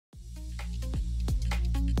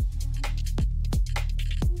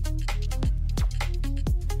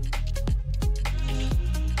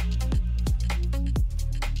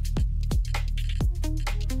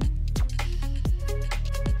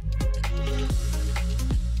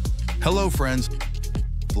Hello, friends.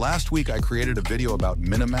 Last week, I created a video about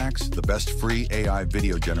Minimax, the best free AI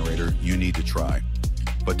video generator you need to try.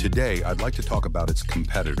 But today, I'd like to talk about its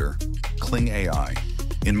competitor, Kling AI.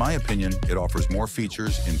 In my opinion, it offers more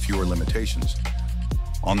features and fewer limitations.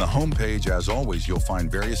 On the homepage, as always, you'll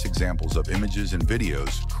find various examples of images and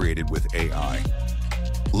videos created with AI.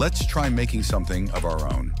 Let's try making something of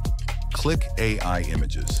our own. Click AI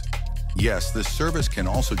Images. Yes, this service can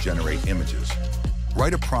also generate images.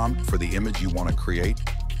 Write a prompt for the image you want to create.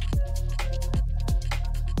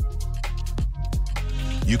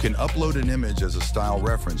 You can upload an image as a style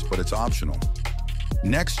reference, but it's optional.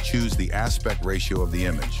 Next, choose the aspect ratio of the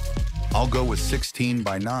image. I'll go with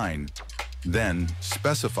 16:9. Then,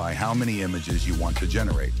 specify how many images you want to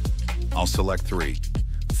generate. I'll select 3.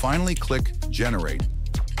 Finally, click Generate.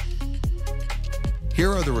 Here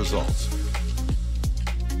are the results.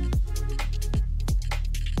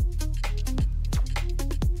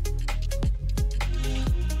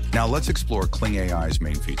 Now let's explore Kling AI's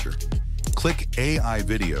main feature. Click AI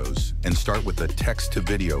Videos and start with the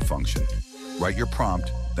text-to-video function. Write your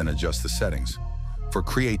prompt, then adjust the settings. For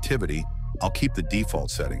creativity, I'll keep the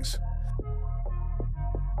default settings.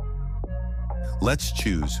 Let's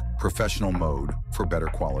choose Professional Mode for better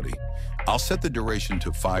quality. I'll set the duration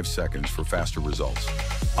to 5 seconds for faster results.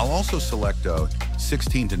 I'll also select a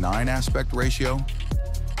 16:9 aspect ratio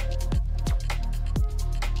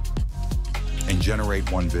and generate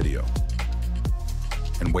one video.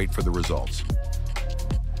 And wait for the results.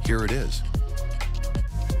 Here it is.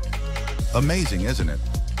 Amazing, isn't it?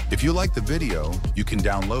 If you like the video, you can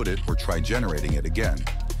download it or try generating it again.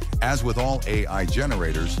 As with all AI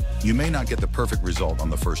generators, you may not get the perfect result on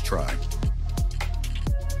the first try.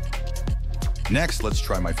 Next, let's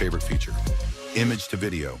try my favorite feature, image to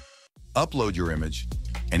video. Upload your image,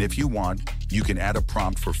 and if you want, you can add a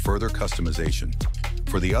prompt for further customization.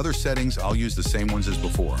 For the other settings, I'll use the same ones as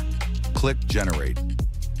before. Click Generate.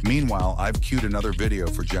 Meanwhile, I've queued another video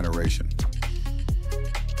for generation.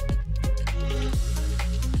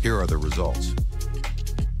 Here are the results.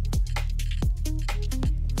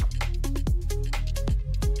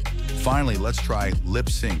 Finally, let's try lip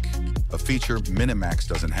sync, a feature Minimax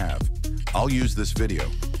doesn't have. I'll use this video.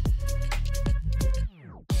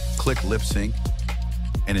 Click lip sync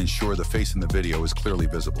and ensure the face in the video is clearly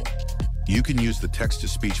visible. You can use the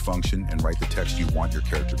text-to-speech function and write the text you want your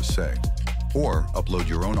character to say, or upload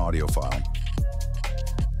your own audio file,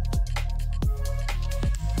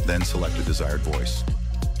 then select the desired voice.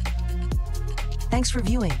 Thanks for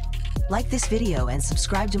viewing. Like this video and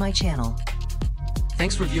subscribe to my channel.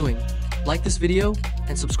 Thanks for viewing. Like this video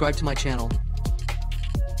and subscribe to my channel.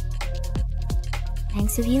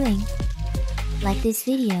 Thanks for viewing. Like this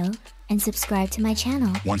video and subscribe to my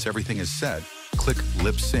channel. Once everything is set, click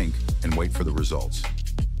lip sync and wait for the results.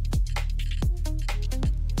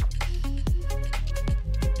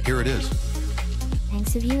 Here it is.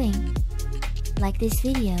 Thanks for viewing. Like this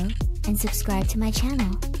video and subscribe to my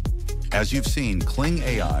channel. As you've seen, Kling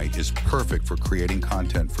AI is perfect for creating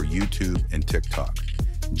content for YouTube and TikTok.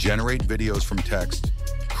 Generate videos from text,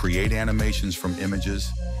 create animations from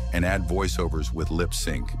images, and add voiceovers with lip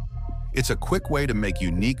sync. It's a quick way to make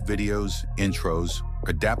unique videos, intros,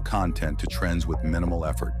 adapt content to trends with minimal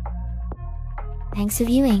effort. Thanks for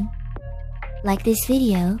viewing. Like this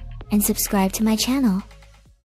video and subscribe to my channel.